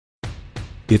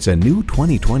It's a new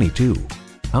 2022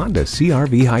 Honda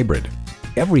CR-V Hybrid.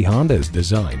 Every Honda is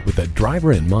designed with the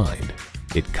driver in mind.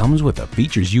 It comes with the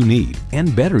features you need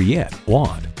and, better yet,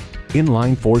 want.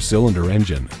 Inline 4-cylinder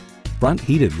engine, front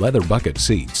heated leather bucket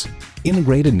seats,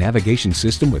 integrated navigation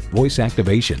system with voice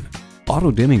activation,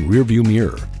 auto-dimming rearview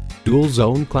mirror, dual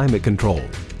zone climate control,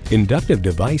 inductive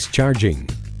device charging,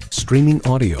 streaming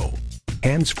audio,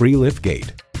 hands-free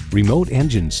liftgate, remote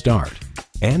engine start,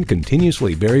 and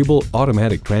continuously variable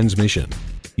automatic transmission.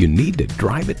 You need to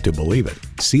drive it to believe it.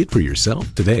 See it for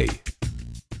yourself today.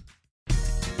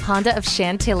 Honda of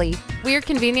Chantilly. We are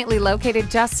conveniently located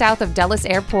just south of Dulles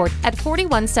Airport at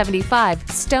 4175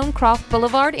 Stonecroft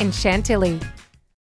Boulevard in Chantilly.